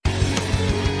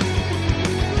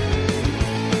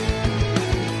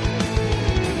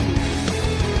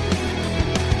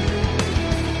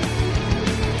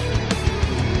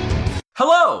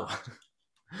Hello!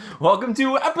 Welcome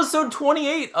to episode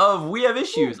 28 of We Have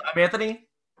Issues. I'm Anthony.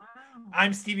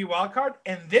 I'm Stevie Wildcard,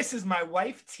 and this is my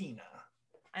wife, Tina.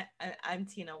 I'm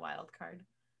Tina Wildcard.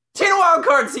 Tina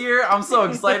Wildcard's here. I'm so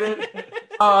excited.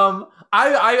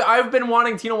 I've been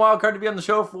wanting Tina Wildcard to be on the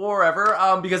show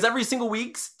forever because every single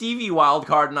week, Stevie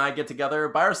Wildcard and I get together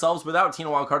by ourselves without Tina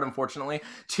Wildcard, unfortunately,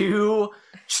 to...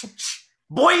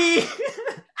 Boy!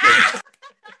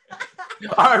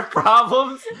 Our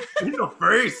problems in the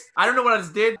face. I don't know what I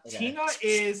just did. Tina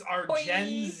is our Boy.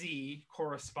 Gen Z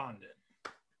correspondent.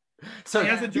 So She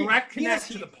has a direct Tina's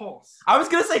connect to the pulse. I was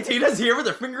going to say Tina's here with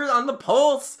her finger on the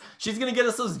pulse. She's going to get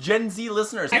us those Gen Z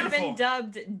listeners. I've Beautiful. been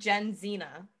dubbed Gen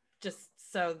Zena, just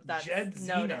so that's Gen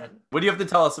Zena. noted. What do you have to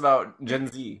tell us about Gen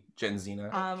Z, Gen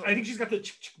Zena? I think she's got the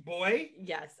boy,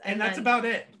 Yes, and that's then about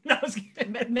it. No, I was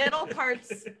kidding. middle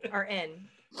parts are in,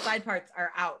 side parts are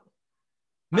out.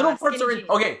 Middle parts skinny are in. jeans,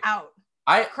 Okay, out.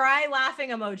 I Cry laughing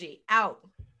emoji, out.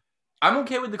 I'm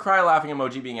okay with the cry laughing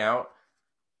emoji being out.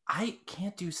 I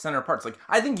can't do center parts. Like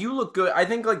I think you look good. I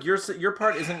think like your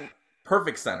part isn't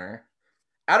perfect center.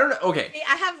 I don't know. Okay, See,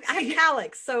 I have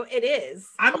calyx, so it is.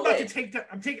 I'm about Okay. to take down.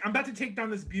 I'm about to take down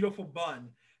this beautiful bun.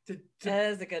 It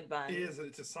is a good bun.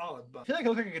 It's a solid bun. I feel like I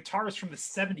look like a guitarist from the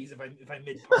 '70s if I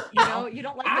mid part. You know, you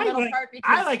don't like the middle part because,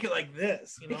 I like it like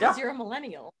this. You know? because you're a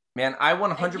millennial. man, I And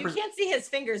 100%. you can't see his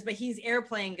fingers, but he's air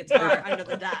playing guitar under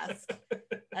the desk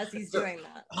as he's doing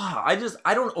that. I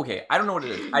don't know what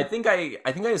it is. I think I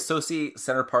associate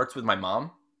center parts with my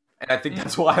mom, and I think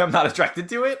that's why I'm not attracted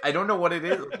to it. I don't know what it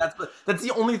is. That's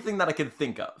the only thing that I can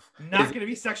think of. Not going to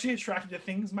be sexually attracted to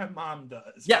things my mom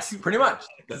does. Yes, pretty much.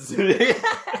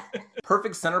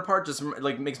 Perfect center part just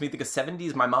like makes me think of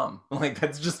 70s my mom. Like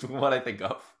that's just what I think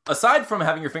of. Aside from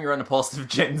having your finger on the pulse of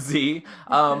Gen Z,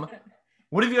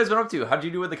 what have you guys been up to? How'd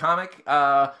you do with the comic?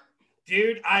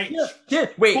 Dude,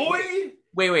 Wait. boy.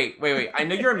 Wait. I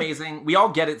know you're amazing. We all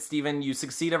get it, Steven. You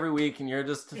succeed every week and you're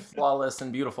just flawless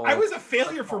and beautiful. I was a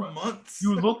failure for months.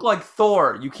 You look like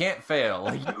Thor. You can't fail.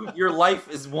 Like your life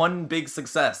is one big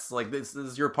success. Like this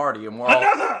is your party and we're all...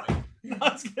 Another. No,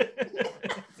 I was kidding.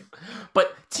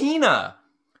 But Tina,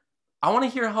 I want to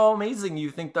hear how amazing you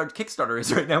think our Kickstarter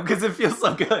is right now because it feels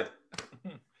so good.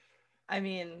 I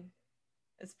mean,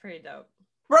 it's pretty dope.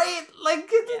 Right? Like,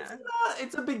 Yeah.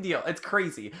 it's a big deal. It's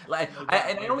crazy. Like, No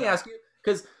I doubt. only ask you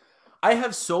because I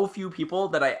have so few people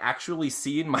that I actually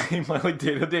see in my like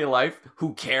day-to-day life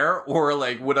who care or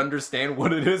like would understand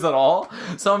what it is at all.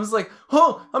 So I'm just like,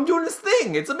 oh, I'm doing this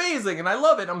thing. It's amazing and I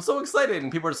love it. I'm so excited.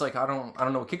 And people are just like, I don't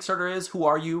know what Kickstarter is. Who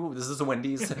are you? This is a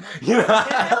Wendy's. You know?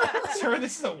 Sir,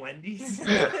 this is a Wendy's.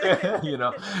 You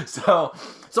know. So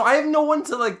I have no one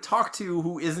to like talk to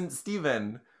who isn't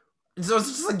Steven. So it's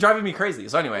just like driving me crazy.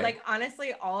 So anyway. Like,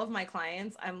 honestly, all of my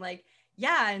clients, I'm like,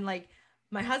 yeah, and like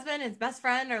my husband and his best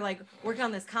friend are like working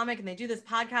on this comic and they do this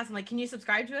podcast. I'm like, can you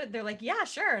subscribe to it? They're like, yeah,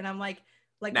 sure. And I'm like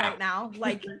Now. right now,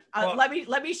 like Well-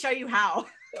 let me show you how.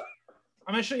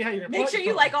 I'm gonna show you how you're. Make sure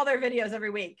you like all their videos every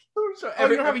week. So Oh,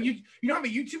 you don't have a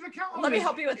YouTube account? Let me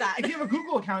help you with that. If you have a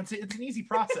Google account, it's an easy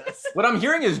process. What I'm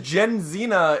hearing is Gen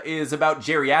Zena is about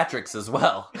geriatrics as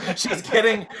well. She's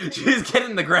getting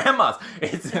the grandmas.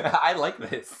 I like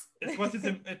this. It's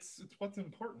what's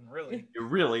important, really. It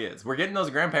really is. We're getting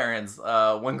those grandparents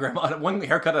one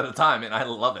haircut at a time, and I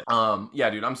love it.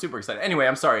 Yeah, dude, I'm super excited. Anyway,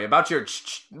 I'm sorry about your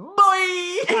boy.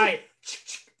 Hi,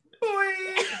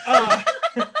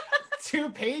 boy. 2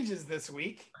 pages this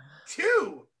week.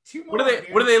 Two more.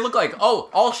 What do they look like? Oh,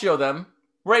 I'll show them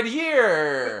right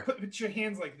here. Put your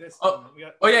hands like this. Oh. We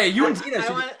got- Oh yeah, you and Tina.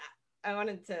 I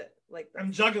wanted to like.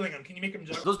 I'm juggling them. Can you make them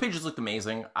juggle? Those pages looked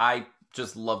amazing. I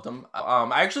just loved them.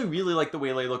 I actually really like the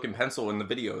way they look in pencil in the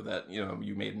video that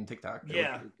you made in TikTok. They look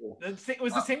Yeah. really cool. It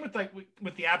was the same with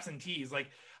with the absentees. Like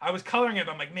I was coloring it,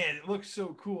 but I'm like, man, it looks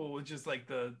so cool with just like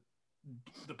the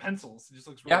pencils. It just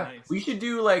looks really nice. We should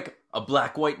do like a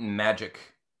black, white, and magic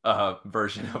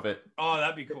version of it. Oh,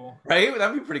 that'd be cool. Right?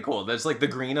 That'd be pretty cool. There's like the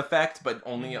green effect, but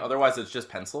only otherwise it's just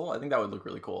pencil. I think that would look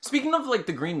really cool. Speaking of like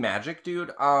the green magic,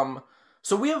 dude,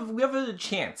 so we have a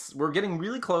chance. We're getting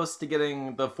really close to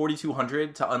getting the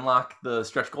 4,200 to unlock the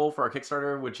stretch goal for our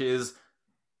Kickstarter, which is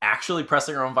actually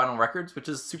pressing our own vinyl records, which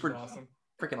is super Awesome.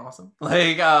 freaking awesome.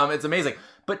 Like, it's amazing.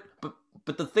 But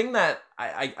the thing that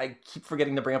I keep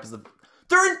forgetting to bring up is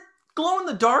they're in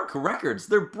glow-in-the-dark records.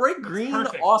 They're bright green,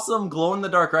 perfect. awesome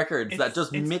glow-in-the-dark records that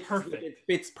just it's perfect. it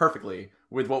fits perfectly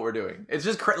with what we're doing. It's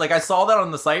just like I saw that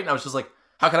on the site and I was just like,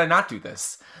 how could I not do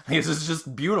this? Like, this is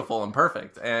just beautiful and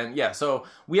perfect. And yeah, so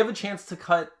we have a chance to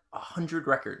cut 100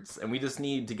 records and we just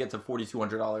need to get to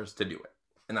 $4,200 to do it.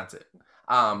 And that's it.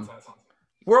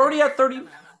 We're already at 30.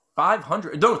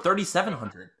 500. No,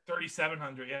 3,700.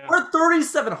 3,700. Yeah. We're at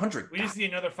 3,700. We just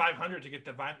need another 500 to get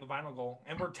the vinyl goal,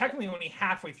 and we're technically only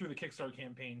halfway through the Kickstarter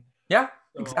campaign. Yeah,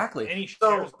 So exactly. Any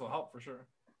shares will help for sure.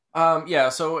 Yeah.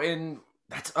 So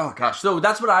oh gosh. So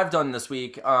that's what I've done this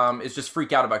week. Is just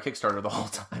freak out about Kickstarter the whole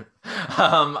time.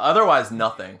 Otherwise,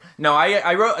 nothing. No,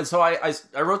 I wrote. So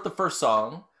I wrote the first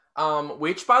song.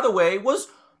 Which, by the way, was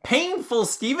painful,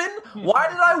 Steven. Why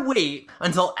did I wait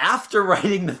until after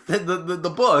writing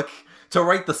the book to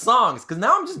write the songs? Because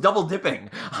now I'm just double dipping.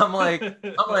 I'm like,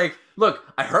 look,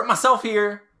 I hurt myself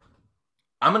here.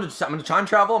 I'm gonna time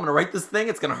travel. I'm gonna write this thing.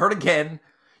 It's gonna hurt again.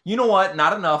 You know what?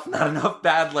 Not enough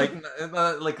bad.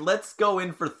 Like let's go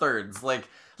in for thirds. Like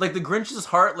the Grinch's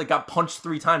heart got punched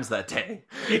 3 times that day.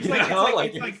 It's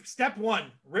like step 1,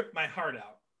 rip my heart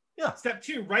out. Yeah. Step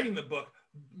 2, writing the book.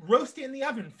 Roast it in the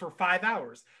oven for 5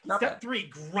 hours. Step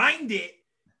 3, grind it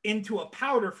into a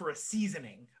powder for a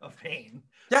seasoning of pain.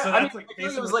 Yeah, so that's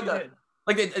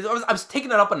it was I was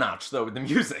taking it up a notch though with the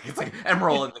music. It's like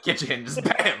Emerald in the kitchen, just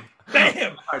bam,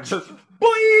 bam, boy.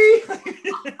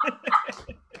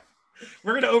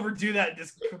 We're gonna overdo that and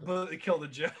just completely kill the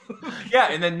joke.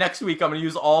 Yeah, and then next week I'm gonna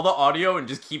use all the audio and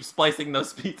just keep splicing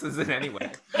those pieces in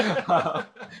anyway.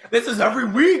 This is every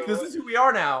week. This is who we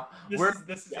are now.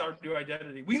 This is our new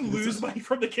identity. We lose money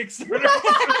from the Kickstarter.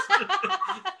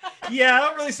 Yeah, I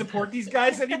don't really support these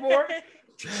guys anymore.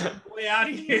 Way out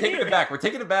of here. We're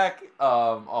taking it back.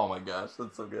 Oh my gosh,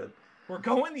 that's so good. We're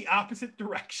going the opposite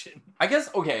direction. I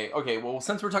guess. Okay. Well,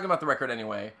 since we're talking about the record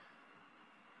anyway,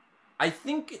 I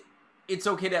think it's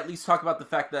okay to at least talk about the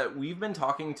fact that we've been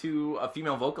talking to a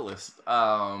female vocalist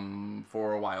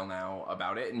for a while now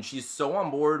about it, and she's so on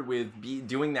board with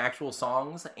doing the actual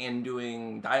songs and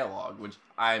doing dialogue, which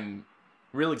I'm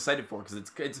really excited for because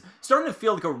it's starting to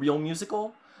feel like a real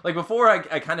musical. Like before,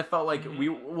 I kind of felt like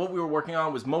what we were working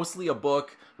on was mostly a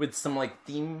book with some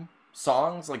theme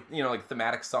songs,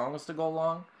 thematic songs to go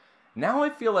along. Now I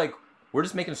feel like we're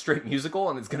just making a straight musical,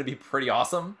 and it's going to be pretty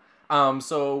awesome.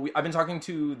 So I've been talking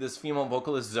to this female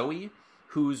vocalist, Zoe,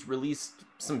 who's released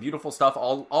some beautiful stuff.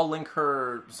 I'll link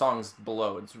her songs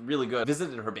below. It's really good. I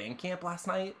visited her Bandcamp last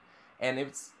night, and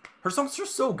her songs are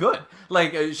so good.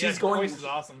 Her voice is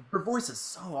awesome. Her voice is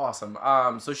so awesome.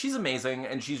 So she's amazing,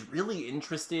 and she's really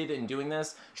interested in doing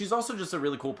this. She's also just a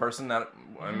really cool person that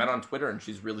I met on Twitter, and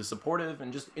she's really supportive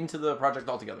and just into the project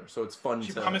altogether. So it's fun.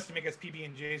 She promised to make us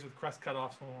PB&Js with crust cut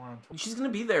offs when we're on tour. She's gonna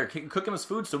be there cooking us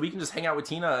food, so we can just hang out with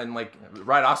Tina and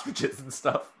ride ostriches and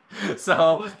stuff.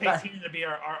 So we'll just pay Tina to be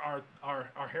our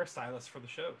hairstylist for the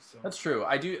show. So that's true.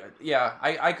 I do. Yeah,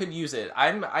 I could use it.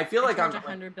 I feel like I'm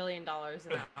 $100 billion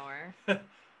an hour.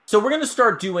 So we're gonna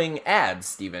start doing ads,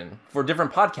 Steven, for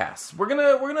different podcasts. We're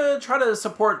gonna try to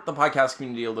support the podcast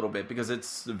community a little bit because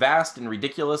it's vast and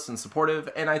ridiculous and supportive,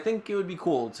 and I think it would be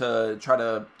cool to try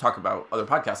to talk about other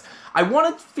podcasts. I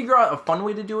want to figure out a fun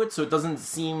way to do it so it doesn't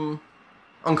seem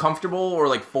uncomfortable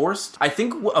or forced. I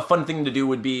think a fun thing to do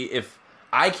would be if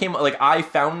I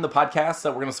found the podcasts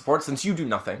that we're gonna support since you do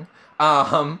nothing.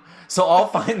 So I'll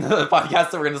find the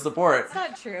podcasts that we're gonna support.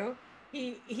 That's not true.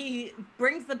 He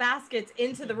brings the baskets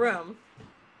into the room.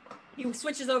 He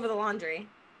switches over the laundry.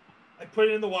 I put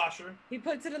it in the washer. He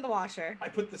puts it in the washer. I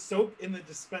put the soap in the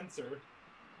dispenser.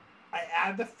 I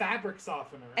add the fabric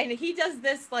softener. And he does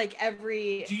this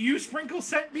every... Do you sprinkle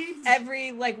scent beads?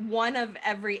 Every, one of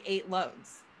every 8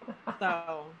 loads.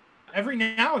 So... Every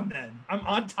now and then. I'm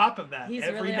on top of that. He's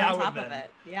every really now on top and of then.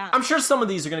 it. Yeah. I'm sure some of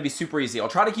these are going to be super easy. I'll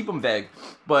try to keep them vague,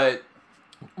 but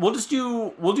we'll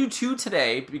do 2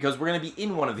 today because we're going to be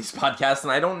in one of these podcasts,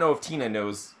 and I don't know if Tina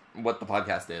knows what the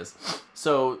podcast is.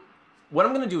 So what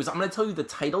I'm going to do is I'm going to tell you the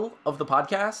title of the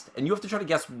podcast, and you have to try to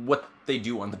guess what they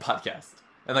do on the podcast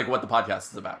and what the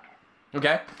podcast is about.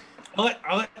 Okay? I'll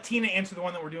let Tina answer the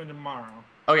one that we're doing tomorrow.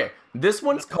 Okay. This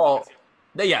one's called...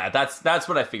 Yeah, that's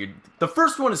what I figured. The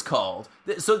first one is called...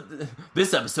 So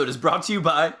this episode is brought to you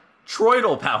by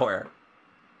Troidal Power.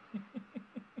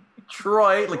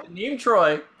 Troy, the name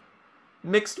Troy,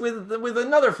 mixed with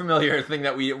another familiar thing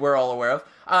that we're all aware of.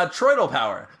 Troidal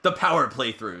Power. The Power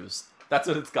Playthroughs. That's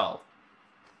what it's called.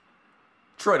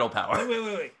 Troidal Power.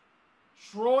 Wait.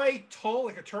 Troy Toll,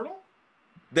 like a turtle?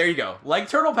 There you go. Like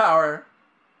Turtle Power.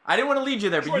 I didn't want to lead you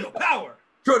there, but Troidal Power.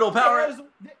 Troidal Power.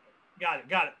 Got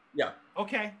it. Yeah.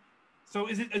 Okay. So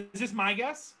is this my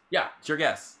guess? Yeah, it's your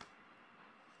guess.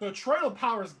 So Troidal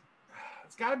Power's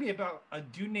it's got to be about a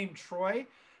dude named Troy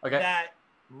that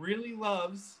really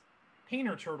loves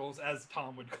painter turtles, as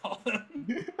Tom would call them.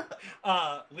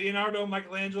 Leonardo,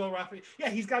 Michelangelo, Raphael. Yeah,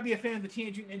 he's got to be a fan of the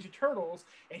Teenage Mutant Ninja Turtles,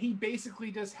 and he basically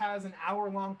just has an hour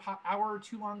or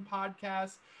 2 long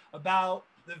podcast about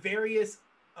the various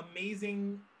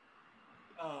amazing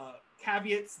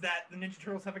caveats that the Ninja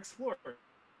Turtles have explored.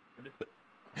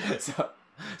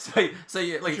 So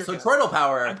you like sure Troidal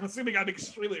Power. I'm assuming I'm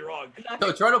extremely wrong.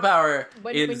 So Troidal Power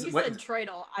when you said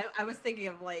Troidal, I was thinking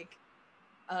of like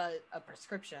a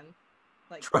prescription,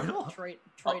 like Troidal.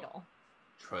 Troidal.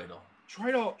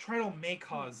 Troidal may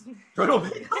cause. Troidal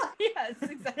may cause. Yes,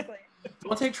 exactly.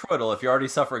 Don't take Troidal if you're already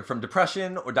suffering from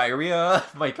depression or diarrhea.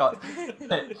 Might cause.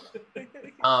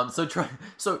 So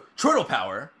Troidal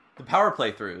Power, the Power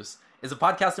Playthroughs, is a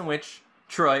podcast in which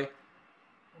Troy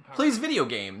plays video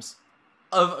games.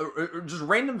 Of just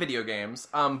random video games,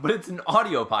 but it's an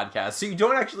audio podcast, so you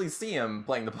don't actually see him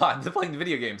playing the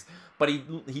video games. But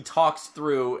he talks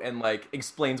through and like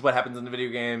explains what happens in the video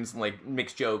games and like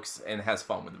makes jokes and has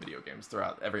fun with the video games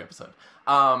throughout every episode.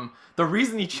 The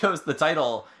reason he chose the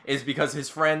title is because his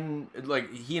friend,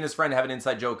 like he and his friend have an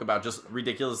inside joke about just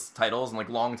ridiculous titles and like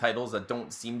long titles that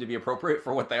don't seem to be appropriate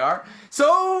for what they are.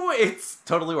 So it's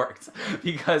totally worked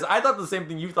because I thought the same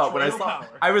thing you thought when I saw.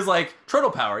 I was like,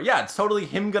 Troidal Power, yeah, it's totally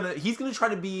he's gonna try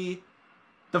to be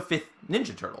the 5th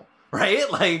Ninja Turtle.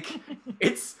 Right? Like,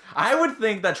 I would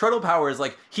think that Troidal Power is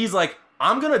like, he's like,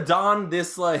 I'm gonna don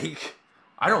this, like,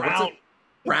 I don't know,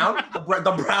 brown? The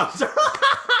brown turtle.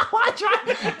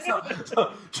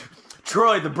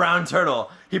 Troy, the brown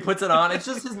turtle. He puts it on. It's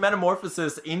just his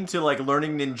metamorphosis into, like,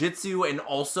 learning ninjutsu and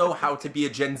also how to be a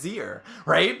Gen Zer,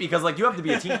 right? Because, like, you have to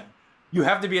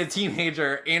be a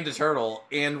teenager and a turtle,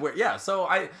 and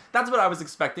so that's what I was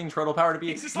expecting Troidal Power to be.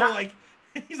 He's just all like,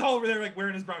 he's all over there like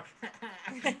wearing his brown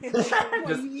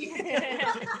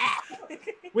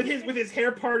with his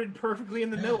hair parted perfectly in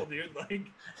the middle, dude.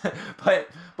 Like,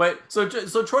 but so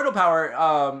Troidal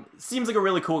Power seems like a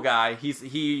really cool guy.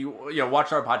 He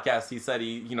watched our podcast. He said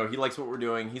he likes what we're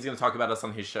doing. He's going to talk about us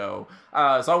on his show.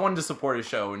 So I wanted to support his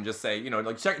show and just say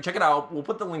like check it out. We'll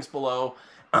put the links below.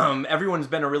 Everyone's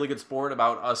been a really good sport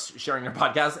about us sharing their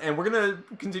podcast, and we're gonna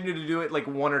continue to do it like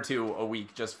 1 or 2 a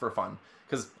week just for fun.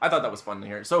 Because I thought that was fun to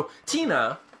hear. So,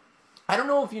 Tina, I don't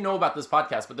know if you know about this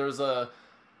podcast, but there's a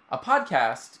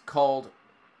podcast called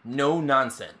No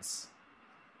Nonsense.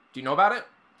 Do you know about it?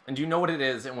 And do you know what it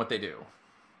is and what they do?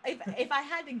 If I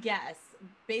had to guess,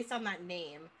 based on that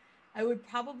name, I would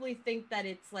probably think that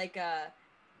it's like a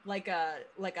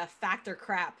fact or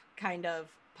crap kind of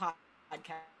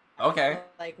podcast. Okay.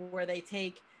 Like where they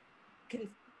take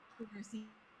conspiracy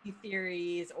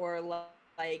theories or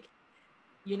like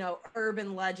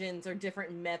urban legends or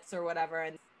different myths or whatever.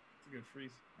 And it's a good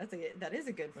freeze. That is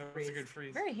a good freeze. That's a good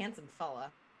freeze. Very handsome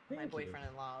fella. Thank my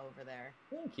boyfriend-in-law over there.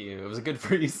 Thank you. It was a good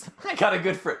freeze. I got a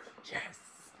good freeze. Yes.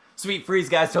 Sweet freeze,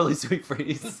 guys. Totally sweet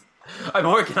freeze. I'm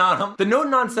working on them. The No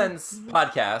Nonsense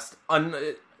podcast.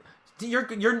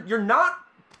 You're not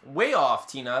way off,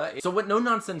 Tina. So what No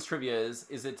Nonsense trivia is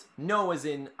it's no as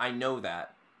in I know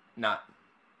that, not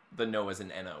the no as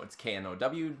in N-O. It's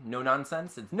K-N-O-W, no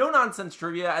nonsense. It's no nonsense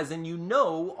trivia as in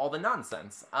all the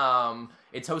nonsense.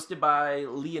 It's hosted by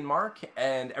Lee and Mark,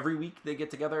 and every week they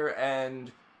get together and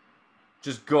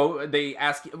just go, they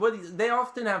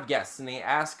often have guests, and they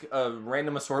ask a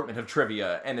random assortment of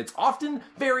trivia, and it's often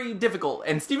very difficult,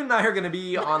 and Steven and I are going to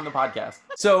be on the podcast.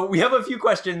 So we have a few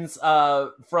questions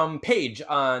from Paige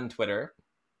on Twitter.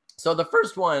 So the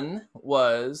first one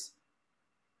was,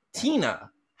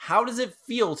 Tina, how does it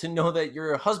feel to know that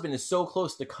your husband is so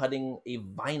close to cutting a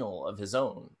vinyl of his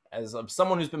own? As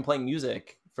someone who's been playing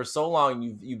music for so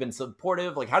long, you've been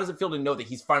supportive. Like, how does it feel to know that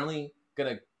he's finally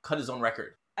going to cut his own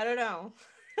record? I don't know.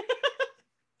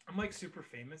 I'm like super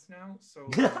famous now, so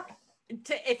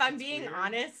if I'm being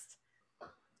honest,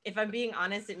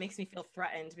 it makes me feel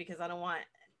threatened because I don't want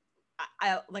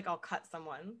I'll cut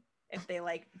someone if they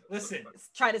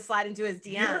try to slide into his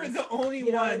DMs. You're the only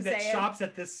one that shops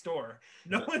at this store.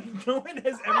 No one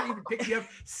has ever even picked you up,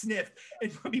 sniffed,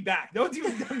 and put me back. No one's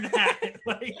even done that.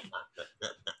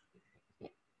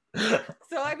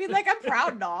 So I mean, I'm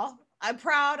proud and all. I'm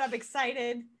proud. I'm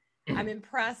excited. I'm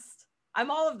impressed.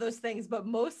 I'm all of those things, but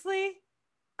mostly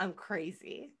I'm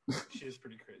crazy. She is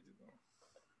pretty crazy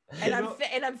though.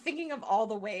 And I'm thinking of all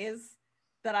the ways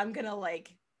that I'm gonna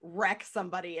wreck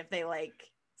somebody if they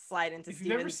slide into Steven's DMs.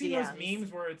 You've never seen those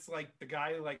memes where it's the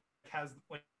guy has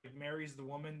marries the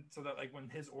woman so that when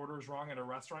his order is wrong at a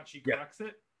restaurant, she corrects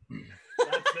it.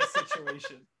 That's this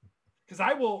situation. Because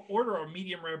I will order a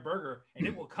medium rare burger and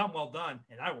it will come well done,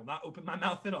 and I will not open my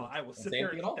mouth at all. I will sit there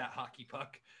and eat that hockey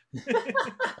puck.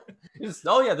 This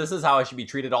is how I should be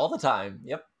treated all the time.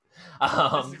 Yep.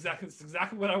 That's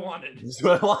exactly what I wanted.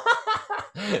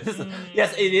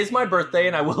 Yes, it is my birthday,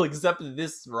 and I will accept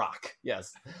this rock.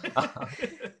 Yes. But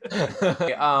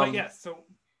yes,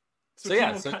 So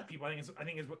yeah, will cut people. I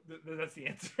think is what that's the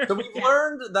answer. So we've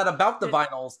learned that about the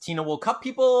vinyls, Tina will cut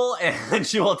people and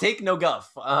she will take no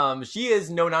guff. She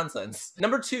is no nonsense.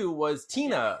 Number 2 was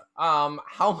Tina.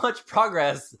 How much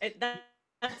progress?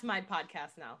 That's my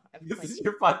podcast now. This is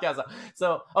your podcast.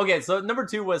 So number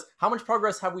 2 was how much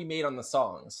progress have we made on the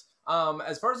songs?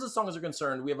 As far as the songs are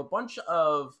concerned, we have a bunch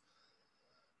of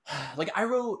I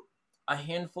wrote a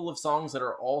handful of songs that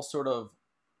are all sort of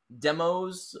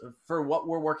demos for what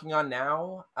we're working on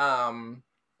now, and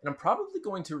I'm probably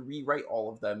going to rewrite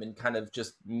all of them and kind of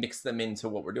just mix them into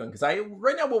what we're doing, because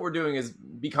right now what we're doing is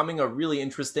becoming a really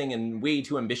interesting and way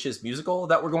too ambitious musical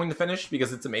that we're going to finish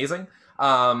because it's amazing,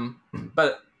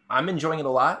 but I'm enjoying it a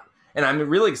lot, and I'm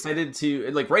really excited to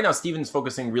right now Steven's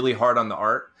focusing really hard on the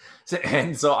art,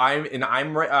 and so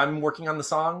I'm working on the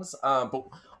songs, but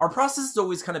our process has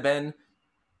always kind of been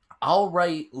I'll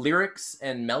write lyrics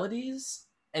and melodies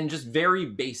and just very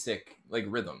basic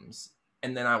rhythms,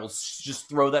 and then I will just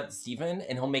throw that to Steven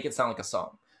and he'll make it sound like a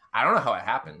song. I don't know how it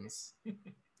happens.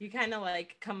 You kind of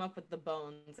come up with the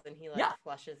bones and he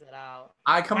flushes it out.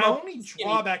 My only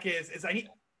drawback is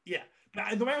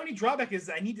my only drawback is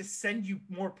I need to send you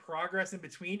more progress in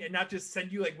between and not just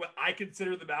send you what I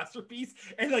consider the masterpiece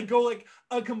and go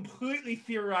a completely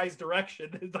theorized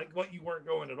direction what you weren't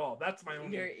going at all. That's my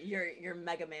only your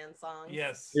Mega Man song.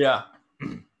 Yes. Yeah.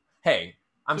 Hey,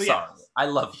 I'm sorry. Yes. I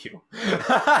love you.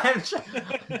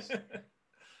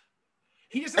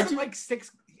 He just doesn't like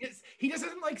 6. He just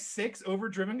doesn't like 6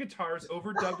 overdriven guitars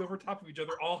overdubbed over top of each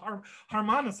other, all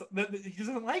harmonious. He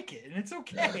doesn't like it, and it's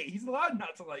okay. He's allowed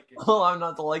not to like it. Well, I'm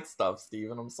not to like stuff,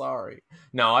 Steven. I'm sorry.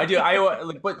 No, I do.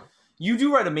 But you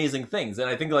do write amazing things, and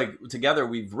I think together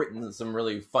we've written some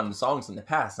really fun songs in the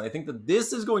past. And I think that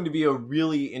this is going to be a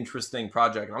really interesting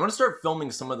project. And I'm going to start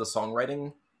filming some of the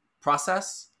songwriting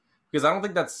process, because I don't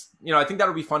think that's, I think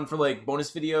that'll be fun for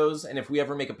bonus videos. And if we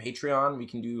ever make a Patreon, we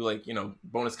can do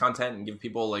bonus content and give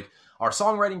people our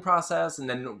songwriting process. And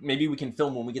then maybe we can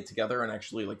film when we get together and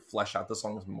actually flesh out the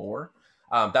songs more.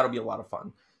 That'll be a lot of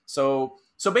fun. So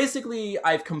basically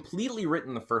I've completely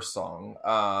written the first song.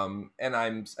 And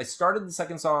I started the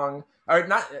second song, or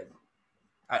not.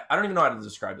 I don't even know how to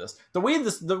describe this. The way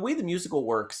the musical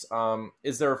works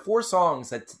is there are 4 songs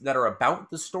that are about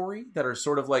the story, that are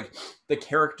sort of the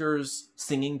characters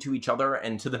singing to each other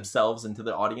and to themselves and to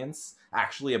the audience,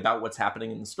 actually about what's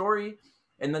happening in the story.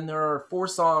 And then there are 4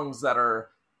 songs that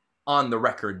are on the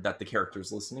record that the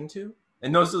character's listening to.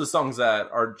 And those are the songs that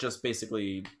are just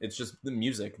basically, it's just the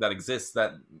music that exists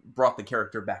that brought the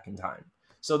character back in time.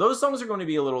 So those songs are going to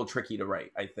be a little tricky to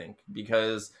write, I think,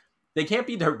 because they can't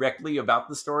be directly about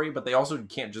the story, but they also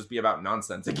can't just be about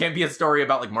nonsense. It can't be a story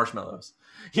about marshmallows.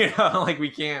 We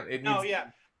can't.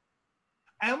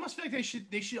 I almost feel like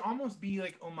they should almost be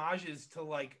homages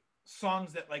to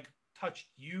songs that touched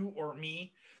you or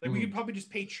me. We could probably just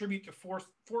pay tribute to four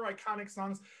iconic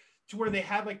songs to where they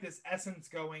have this essence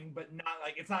going, but not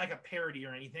it's not a parody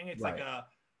or anything. It's right.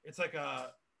 It's not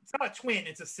a twin,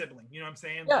 it's a sibling. You know what I'm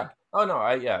saying? Yeah.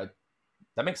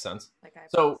 That makes sense. Eyebrows.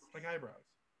 So eyebrows.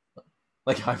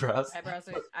 Eyebrows.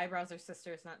 Eyebrows are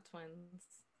sisters, not twins.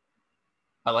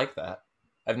 I like that.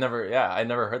 I never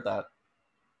heard that.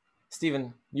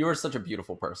 Steven, you are such a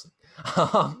beautiful person.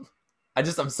 I'm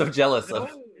so jealous of.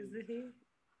 Is it he?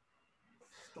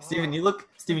 Steven, you look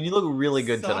really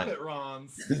good Stop tonight. It, Ron.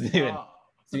 Steven,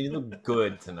 you look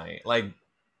good tonight. I'm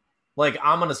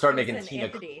gonna start making Tina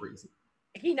crazy.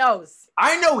 He knows.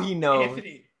 I know he knows.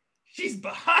 Anthony, she's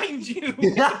behind you.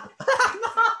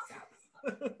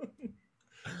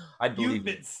 I believe you've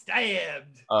been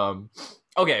stabbed.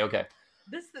 Okay.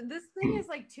 This thing is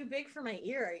too big for my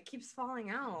ear. It keeps falling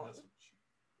out.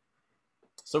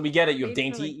 So we get it. You have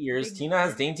dainty ears. Tina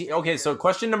has dainty. Okay, so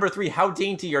question number 3: how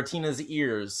dainty are Tina's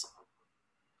ears?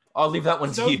 I'll leave that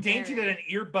one to you. So dainty that an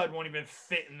earbud won't even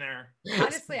fit in there.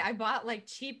 Honestly, I bought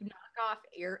cheap knockoff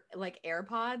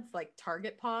AirPods,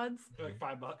 Target pods. They're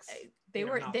 $5.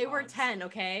 They were 10,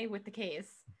 okay, with the case.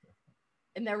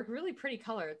 And they're really pretty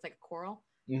color. It's like a coral.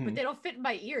 Mm-hmm. But they don't fit in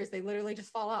my ears. They literally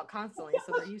just fall out constantly,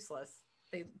 so they're useless.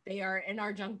 They are in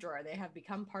our junk drawer. They have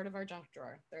become part of our junk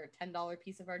drawer. They're a $10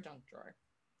 piece of our junk drawer.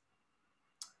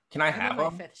 Can I have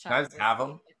them? Can I just have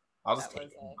them? I'll just take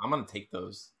them. I'm going to take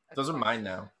those. Those are mine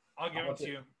now. I'll give them to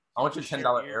you. I want your $10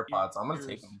 AirPods. I'm going to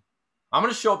take them. I'm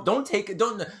going to show up.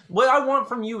 What I want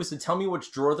from you is to tell me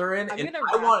which drawer they're in. I'm going to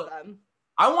wrap them.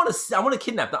 I want to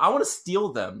kidnap them. I want to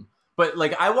steal them. But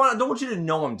I don't want you to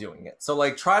know I'm doing it. So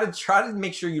try to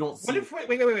make sure you don't see.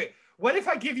 Wait. What if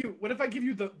I give you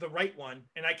the right one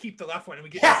and I keep the left one and we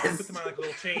get to put them on a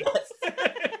little chain?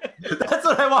 That's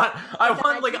what I want.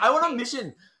 I want a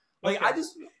mission. Okay.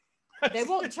 They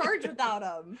won't charge without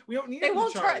them. We don't need they them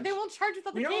won't to charge. They won't charge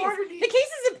without the We no case. longer need- The case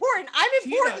is important. I'm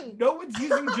important. Tina, no one's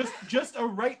using just a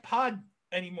right pod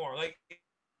anymore. Like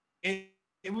it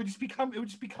would just become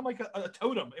like a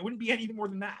totem. It wouldn't be anything more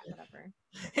than that. Whatever.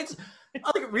 It's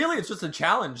like really, it's just a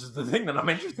challenge. Is the thing that I'm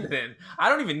interested in. I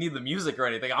don't even need the music or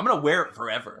anything. I'm gonna wear it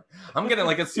forever. I'm gonna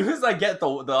like as soon as I get the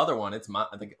other one, it's my.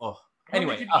 I think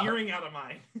Anyway, make an earring out of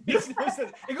mine. Makes no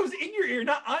sense. It goes in your ear,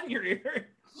 not on your ear.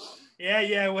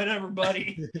 Yeah, whatever,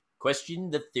 buddy.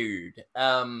 Question the third.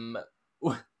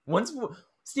 Once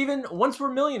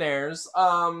we're millionaires,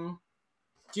 do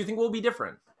you think we'll be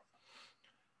different?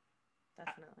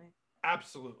 Definitely.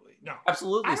 Absolutely. No.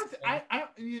 Absolutely.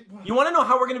 You want to know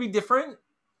how we're going to be different?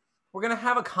 We're going to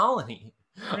have a colony.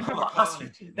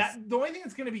 The only thing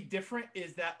that's going to be different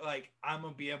is that like I'm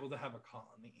going to be able to have a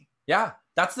colony. Yeah,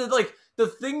 that's the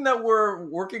thing that we're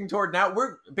working toward now.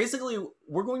 We're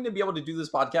going to be able to do this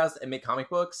podcast and make comic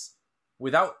books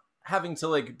without having to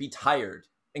like be tired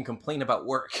and complain about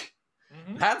work.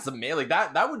 Mm-hmm. That's amazing.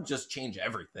 That would just change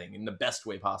everything in the best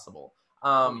way possible.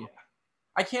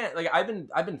 I can't like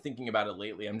I've been thinking about it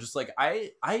lately. I'm just like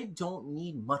I don't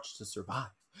need much to survive.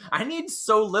 I need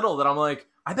so little that I'm like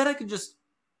I bet I could just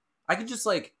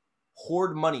like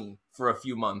hoard money for a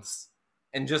few months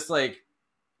and just like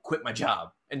quit my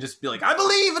job and just be like I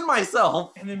believe in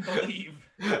myself and then believe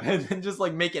and then just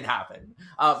like make it happen.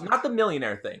 Not the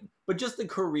millionaire thing, but just the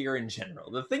career in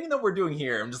general. The thing that we're doing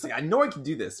here, I'm just like I know I can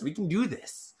do this. We can do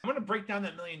this. I'm gonna break down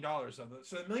that $1 million of it.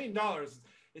 So $1 million,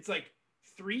 it's like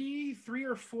three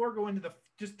or four go into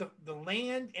the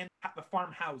land and the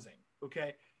farm housing.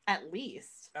 Okay, at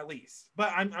least.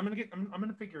 But I'm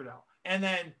gonna figure it out. And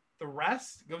then the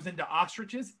rest goes into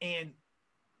ostriches and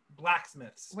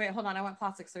blacksmiths. Wait, hold on. I want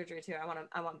plastic surgery too. I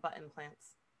want butt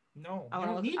implants. No, I want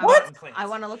to look. Implants. I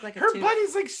want to look like her tooth. butt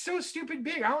is like so stupid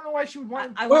big. I don't know why she would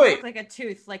want. I want to look like a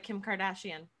tooth, like Kim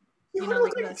Kardashian. You know,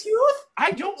 like a tooth?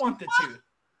 I don't want the tooth.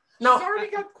 No, she's already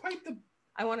got quite the.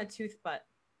 I want a tooth butt.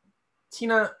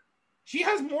 Tina. She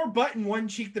has more butt in one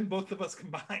cheek than both of us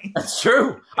combined. That's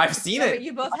true. I've seen it. But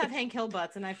you both have Hank Hill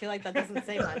butts, and I feel like that doesn't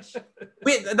say much.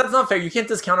 Wait, that's not fair. You can't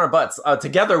discount our butts.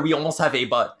 Together, we almost have a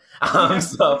butt.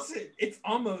 So it's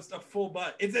almost a full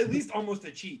butt. It's at least almost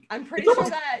a cheek. I'm pretty sure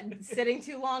that sitting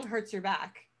too long hurts your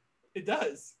back. It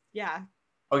does. Yeah.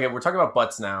 Okay, we're talking about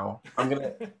butts now.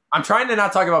 I'm trying to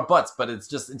not talk about butts, but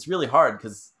it's really hard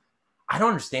because I don't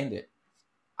understand it.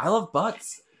 I love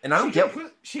butts. And I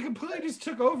don't she completely just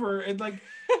took over and like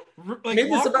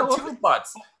made this about tooth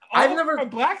butts. I've never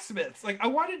blacksmiths. Like I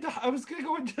was gonna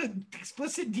go into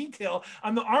explicit detail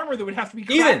on the armor that would have to be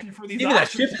crafted for these. Even that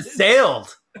ship has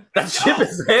sailed. That ship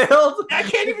has sailed. I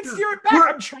can't even steer it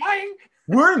back. I'm trying.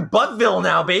 We're in Buttville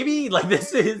now, baby. Like we're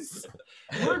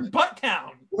in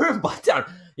Butttown. We're in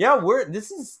Butttown. Yeah,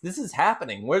 this is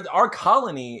happening. Our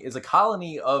colony is a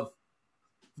colony of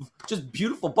just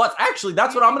beautiful butts. Actually,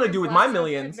 that's what I'm gonna do with my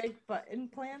millions. Make butt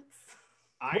implants.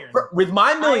 Iron. With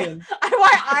my millions. I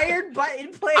want iron butt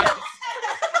implants.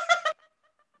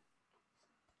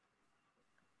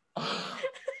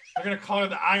 They're gonna call her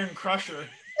the Iron Crusher.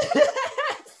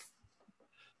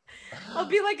 I'll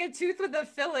be like a tooth with a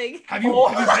filling. Have you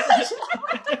that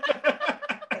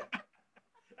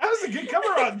was a good cover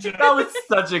on joke. That was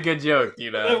such a good joke, you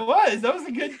know. It was. That was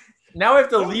a good. Now I have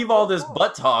to leave all this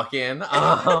butt talk in.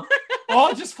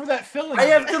 All just for that filling. I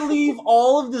have to leave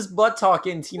all of this butt talk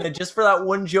in, Tina, just for that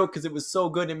one joke because it was so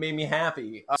good and made me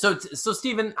happy. So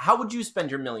Steven, how would you spend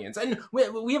your millions? And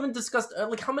we haven't discussed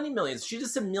like how many millions. She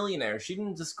just said millionaire. She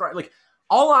didn't describe like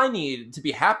all I need to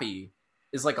be happy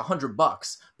is like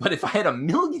 $100. But if I had $1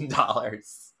 million,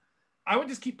 I would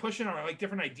just keep pushing on like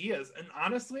different ideas. And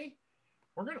honestly,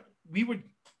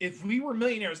 if we were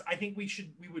millionaires, I think we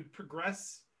would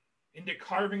progress into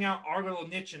carving out our little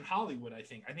niche in Hollywood. I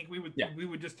think we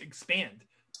would just expand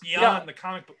beyond the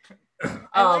comic book.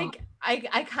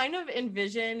 I kind of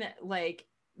envision like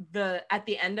at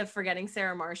the end of Forgetting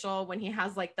Sarah Marshall when he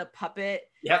has like the puppet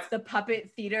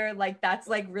theater, like that's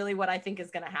like really what I think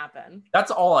is gonna happen.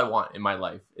 That's all I want in my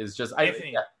life is just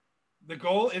the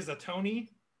goal is a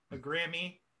Tony, a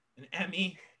Grammy, an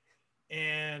Emmy,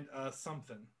 and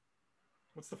something.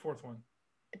 What's the fourth one?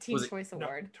 A Teen Choice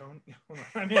Award.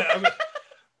 I mean,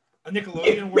 a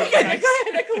Nickelodeon award.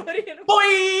 Nickelodeon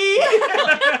Boy!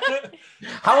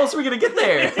 How else are we gonna get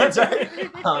there? That's right.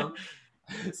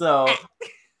 So,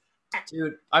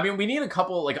 dude, I mean, we need a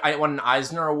couple. Like, I want an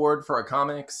Eisner Award for our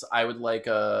comics. I would like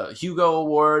a Hugo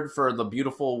Award for the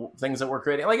beautiful things that we're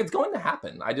creating. Like, it's going to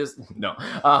happen. I just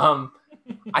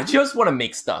I just want to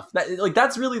make stuff.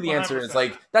 That's really the answer. It's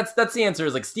like that's the answer.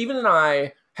 Is like Steven and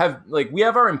I have like we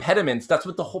have our impediments. That's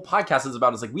what the whole podcast is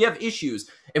about. Is like we have issues.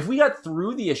 If we got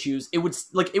through the issues, it would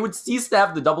cease to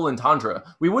have the double entendre.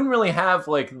 We wouldn't really have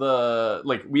like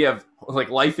we have like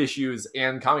life issues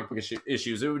and comic book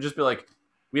issues. It would just be like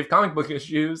we have comic book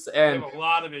issues and we have a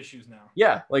lot of issues now.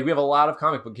 Yeah, like we have a lot of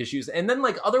comic book issues, and then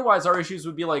like otherwise our issues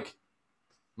would be like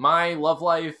my love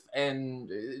life and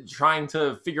trying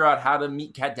to figure out how to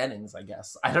meet Kat Dennings. I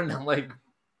guess I don't know, like.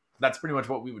 That's pretty much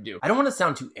what we would do. I don't want to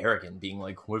sound too arrogant being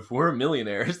like, if we're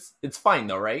millionaires, it's fine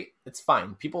though, right? It's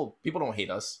fine. People don't hate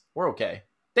us. We're okay.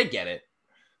 They get it.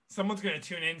 Someone's going to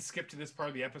tune in, skip to this part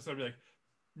of the episode, be like,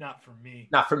 not for me.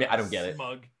 Not for me. I don't get it.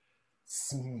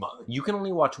 Smug. You can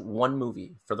only watch one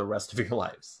movie for the rest of your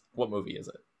lives. What movie is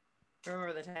it?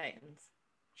 Remember the Titans.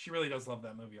 She really does love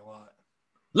that movie a lot.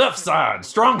 Left side,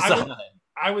 strong side.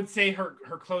 I would say her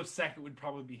close second would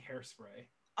probably be Hairspray.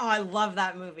 Oh, I love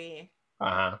that movie.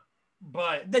 Uh-huh.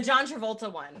 But the John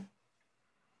Travolta one.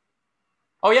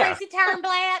 Oh yeah. Tracy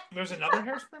Turnblad. There's another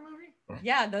Hairspray movie?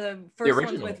 Yeah, the first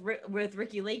one with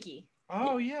Ricky Lakey.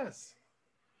 Oh yes.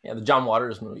 Yeah, the John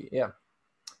Waters movie. Yeah.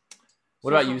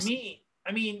 What about you? Me,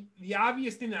 I mean, the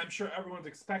obvious thing that I'm sure everyone's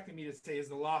expecting me to say is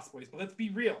The Lost Boys, but let's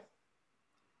be real.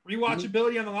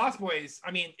 Rewatchability on The Lost Boys, I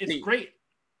mean, it's great,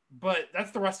 but that's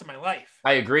the rest of my life.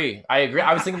 I agree. I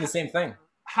was thinking the same thing.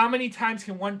 How many times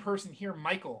can one person hear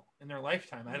Michael in their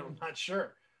lifetime? I'm not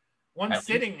sure. One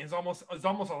sitting is almost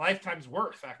a lifetime's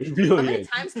worth, actually. Really How many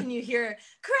times can you hear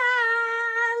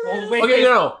cry? Well, wait, okay,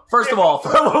 no. First of all,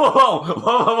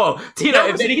 whoa. Tina,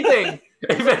 if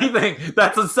anything,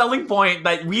 that's a selling point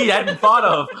that we hadn't thought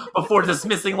of before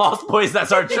dismissing Lost Boys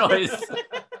as our choice.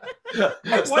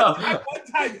 At one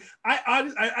time,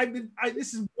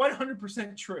 this is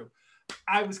 100% true.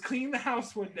 I was cleaning the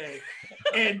house one day,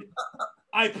 and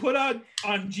I put on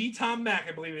G. Tom Mac,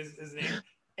 I believe is his name,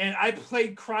 and I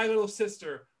played Cry Little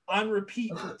Sister on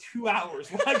repeat for 2 hours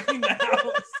while I cleaned the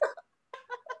house.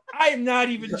 I am not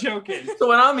even joking. So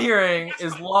what I'm hearing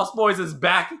is Lost Boys is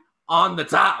back on the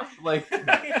top. Like, and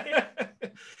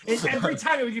every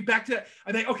time we get back to that,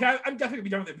 I'm like, okay, I'm definitely gonna be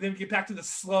done with it. But then we get back to the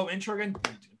slow intro again.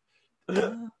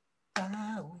 I'm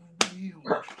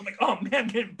like, oh man, I'm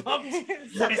getting pumped.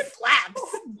 It slaps.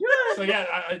 So yeah,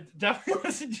 I definitely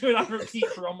listened to it on repeat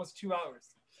for almost 2 hours.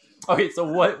 Okay, so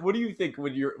what do you think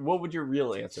what would your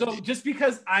real answer be? So just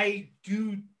because I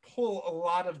do pull a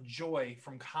lot of joy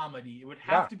from comedy, it would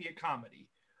have to be a comedy.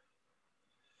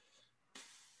 It's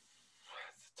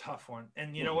a tough one.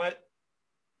 And you know what?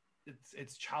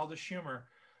 It's childish humor.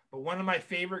 But one of my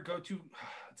favorite go-to,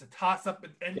 it's a toss-up.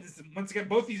 And once again,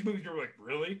 both these movies are like,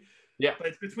 really? Yeah. But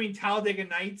it's between Talladega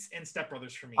Nights and Step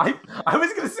Brothers for me. I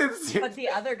was going to say this. But The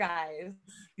Other Guys.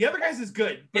 The Other Guys is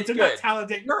good. But it's good. Not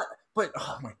Talladega. But,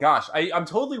 oh my gosh. I'm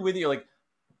totally with you. Like,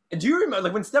 do you remember,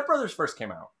 like, when Step Brothers first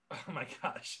came out? Oh my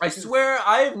gosh. I swear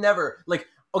I have never, like,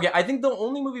 okay, I think the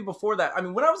only movie before that, I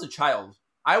mean, when I was a child,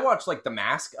 I watched, like, The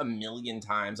Mask a million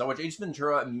times. I watched Ace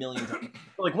Ventura a million times.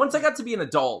 But, like, once I got to be an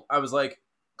adult, I was like, a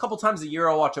couple times a year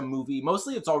I'll watch a movie.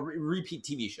 Mostly it's all repeat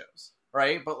TV shows,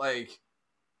 right? But, like,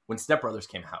 when Step Brothers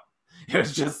came out, it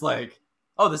was just like,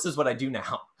 oh, this is what I do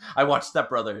now. I watch Step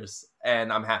Brothers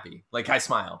and I'm happy. Like, I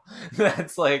smile.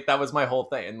 That's like, that was my whole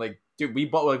thing. And like, dude, we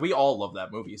all love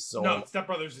that movie. So no, Step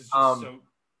Brothers is just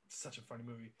such a funny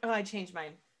movie. Oh, I changed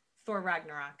mine. Thor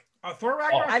Ragnarok. Thor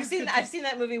Ragnarok. I've seen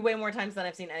that movie way more times than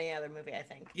I've seen any other movie, I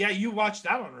think. Yeah, you watched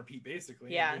that on repeat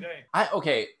basically every day.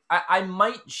 I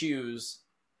might choose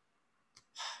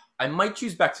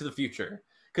Back to the Future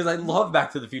because I love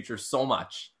Back to the Future so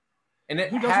much. And it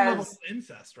who doesn't love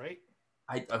incest, right?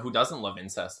 Who doesn't love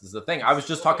incest is the thing. I was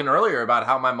just talking earlier about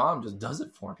how my mom just does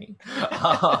it for me.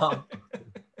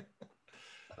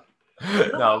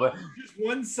 No, but just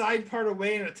one side part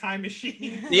away in a time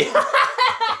machine. Yeah.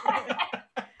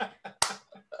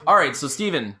 All right, so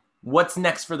Steven, what's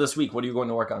next for this week? What are you going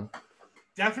to work on?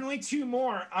 Definitely 2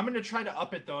 more. I'm going to try to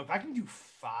up it though. If I can do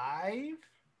 5,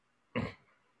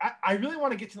 I really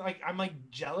want to get to, like, I'm like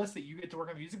jealous that you get to work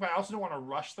on music, but I also don't want to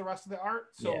rush the rest of the art.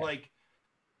 So like,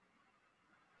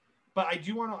 but I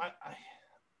do want to.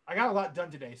 I got a lot done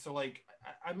today, so like,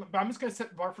 I'm just gonna set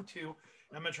the bar for 2, and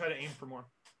I'm gonna try to aim for more.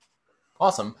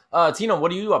 Awesome, Tina,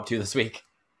 what are you up to this week?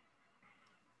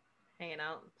 Hanging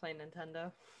out, playing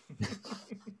Nintendo.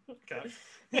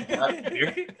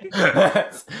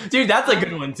 Dude, that's a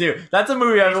good one too. That's a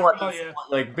movie I've watched.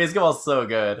 Like, basketball's so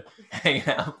good. Hanging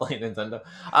out, playing Nintendo.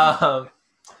 I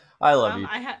love you.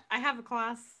 I have a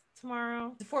class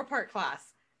tomorrow. It's a 4-part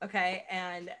class. Okay,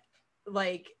 and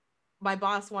like, my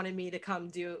boss wanted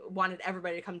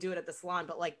everybody to come do it at the salon,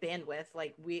 but like bandwidth,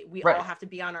 like we all have to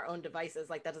be on our own devices.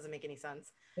 Like, that doesn't make any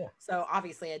sense. Yeah. So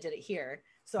obviously I did it here.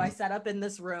 So I set up in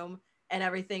this room and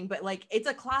everything, but like it's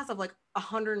a class of like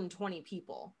 120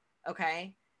 people,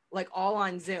 okay? Like all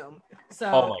on Zoom.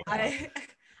 So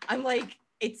I'm like,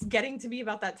 it's getting to be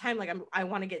about that time. Like I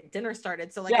want to get dinner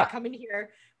started. So like I come in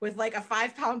here with like a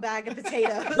 5-pound bag of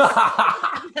potatoes, and,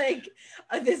 like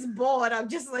this bowl, and I'm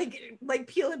just like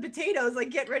peeling potatoes, like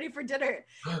get ready for dinner.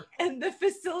 And the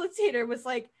facilitator was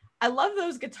like, I love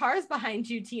those guitars behind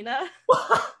you, Tina.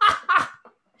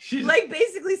 She's like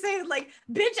basically saying like,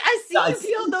 bitch, I see you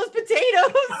peel those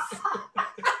potatoes.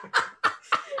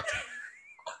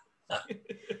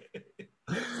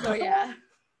 So yeah.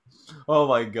 Oh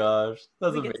my gosh,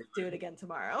 that's amazing. Get to do it again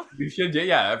tomorrow. You should,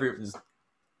 yeah.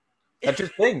 That's your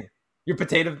thing. Your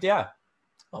potato, yeah.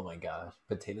 Oh my gosh,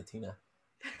 potato Tina.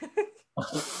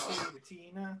 Potato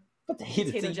Tina.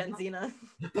 Potato Genzina.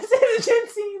 Potato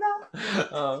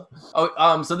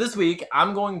Genzina. So this week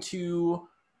I'm going to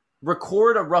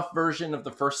record a rough version of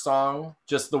the first song,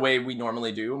 just the way we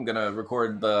normally do. I'm gonna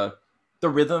record the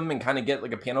rhythm and kind of get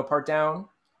like a piano part down,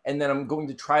 and then I'm going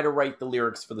to try to write the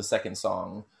lyrics for the second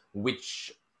song,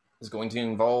 which is going to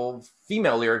involve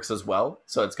female lyrics as well.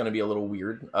 So it's going to be a little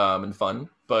weird and fun,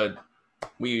 but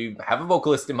we have a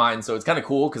vocalist in mind, so it's kind of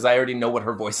cool because I already know what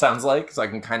her voice sounds like, so I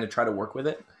can kind of try to work with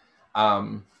it.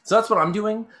 So that's what I'm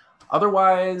doing.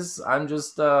 Otherwise, I'm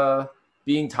just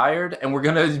being tired, and we're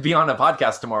going to be on a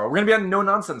podcast tomorrow. We're going to be on a No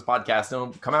Nonsense podcast, and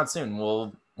it'll come out soon.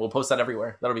 We'll post that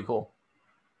everywhere. That'll be cool.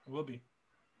 It will be.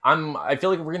 I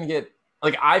feel like we're going to get...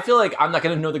 Like, I feel like I'm not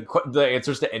going to know the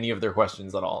answers to any of their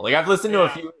questions at all. Like, I've listened to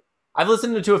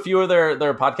a few of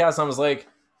their podcasts, and I was like,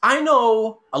 I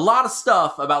know a lot of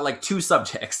stuff about, like, 2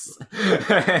 subjects.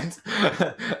 And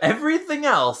everything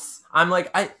else, I'm like,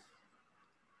 I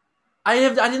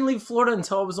didn't leave Florida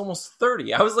until I was almost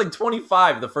 30. I was, like,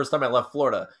 25 the first time I left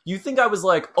Florida. You think I was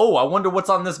like, oh, I wonder what's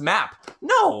on this map.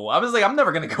 No, I was like, I'm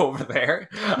never going to go over there.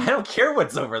 I don't care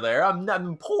what's over there.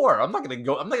 I'm poor. I'm not going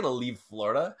to leave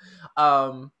Florida.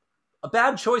 A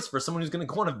bad choice for someone who's going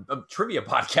to go on a trivia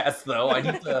podcast, though. I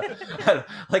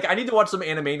need to watch some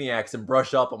Animaniacs and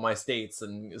brush up on my states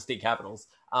and state capitals.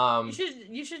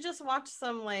 You should just watch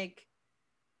some like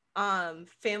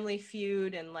Family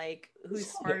Feud and like Who's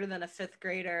Smarter Than a Fifth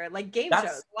Grader, like game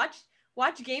shows.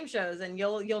 Watch game shows and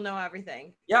you'll know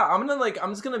everything. Yeah, I'm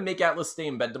just gonna make Atlas stay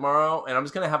in bed tomorrow, and I'm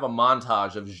just gonna have a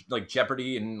montage of like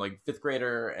Jeopardy and like fifth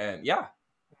grader, and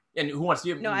and Who Wants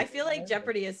to Be. No, I feel like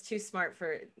Jeopardy is too smart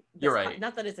for this. You're right.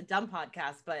 Not that it's a dumb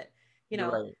podcast, but you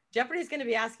know, right. Jeopardy's going to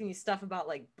be asking you stuff about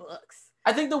like books.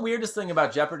 I think the weirdest thing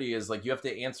about Jeopardy is like you have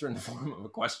to answer in the form of a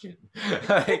question.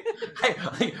 Like,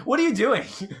 what are you doing?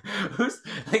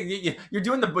 You're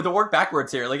doing the work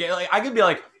backwards here. Like I could be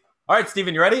like, all right,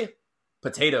 Steven, you ready?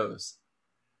 Potatoes.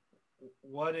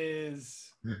 What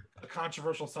is a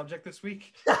controversial subject this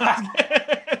week?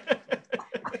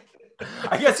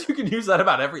 I guess you can use that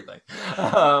about everything.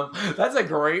 That's a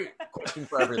great question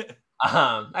for everything.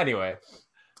 Anyway,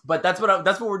 but that's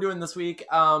what we're doing this week.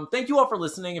 Thank you all for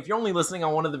listening. If you're only listening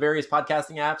on one of the various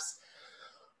podcasting apps,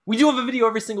 we do have a video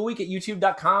every single week at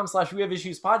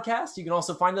youtube.com/wehaveissuespodcast. You can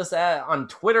also find us on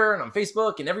Twitter and on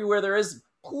Facebook and everywhere there is.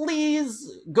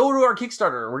 Please go to our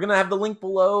Kickstarter. We're going to have the link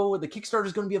below. The Kickstarter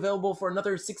is going to be available for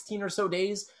another 16 or so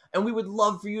days. And we would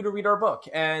love for you to read our book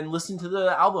and listen to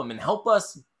the album and help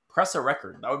us press a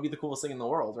record. That would be the coolest thing in the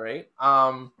world, right?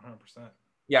 100%.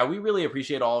 Yeah, we really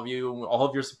appreciate all of you, all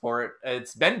of your support.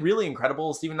 It's been really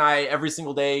incredible. Steve and I, every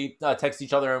single day, text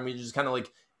each other, and we just kind of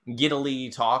like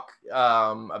giddily talk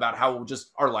about how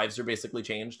just our lives are basically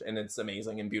changed, and it's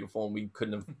amazing and beautiful, and we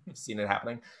couldn't have seen it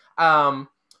happening.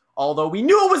 Although we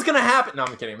knew it was going to happen. No,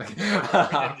 I'm kidding. We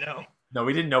didn't know. No,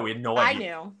 we didn't know. We had no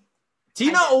idea. I knew.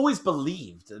 Tina always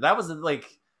believed. That was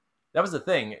the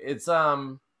thing. It's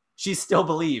she still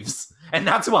believes, and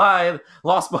that's why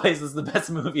Lost Boys is the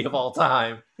best movie of all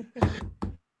time.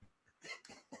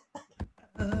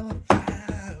 Can't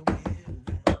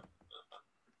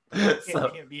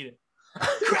beat it.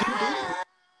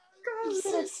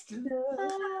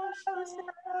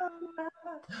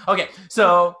 Okay,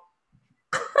 so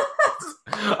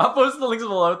I'll post the links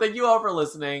below. Thank you all for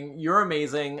listening. You're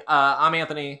amazing. I'm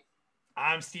Anthony.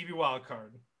 I'm Stevie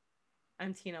Wildcard.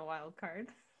 I'm Tina Wildcard.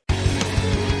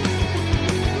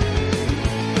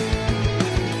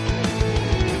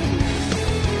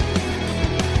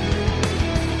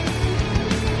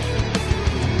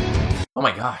 Oh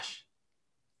my gosh.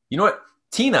 You know what?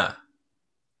 Tina.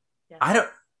 Yeah. I don't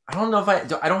know if I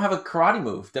don't have a karate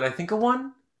move. Did I think of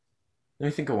one? Let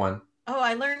me think of one. Oh,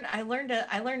 I learned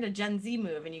a Gen Z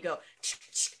move, and you go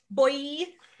boy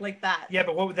like that. Yeah,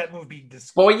 but what would that move be?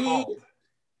 Boy.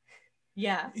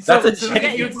 Yeah. So, that's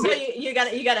you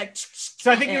gotta.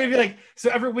 So I think it would be like, so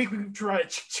every week we try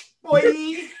to boy.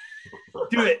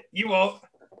 Do it. You won't.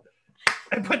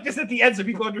 I put this at the end so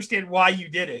people understand why you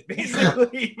did it,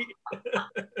 basically.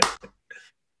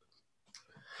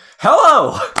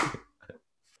 Hello!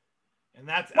 And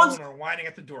that's Eleanor whining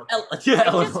at the door. It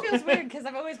just feels weird because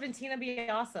I've always been Tina Be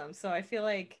Awesome, so I feel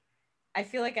like I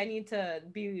need to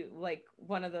be like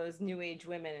one of those new age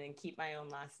women and keep my own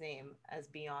last name as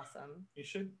Be Awesome. You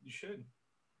should.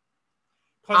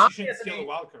 Plus, you shouldn't steal the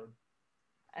wild card.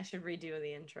 I should redo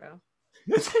the intro.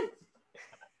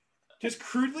 Just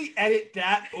crudely edit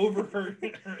that over her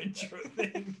intro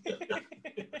thing.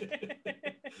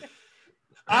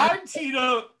 I'm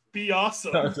Tina Be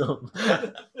Awesome.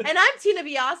 And I'm Tina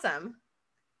Be Awesome.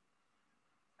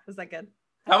 Was that good?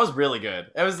 That was really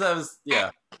good. It was yeah.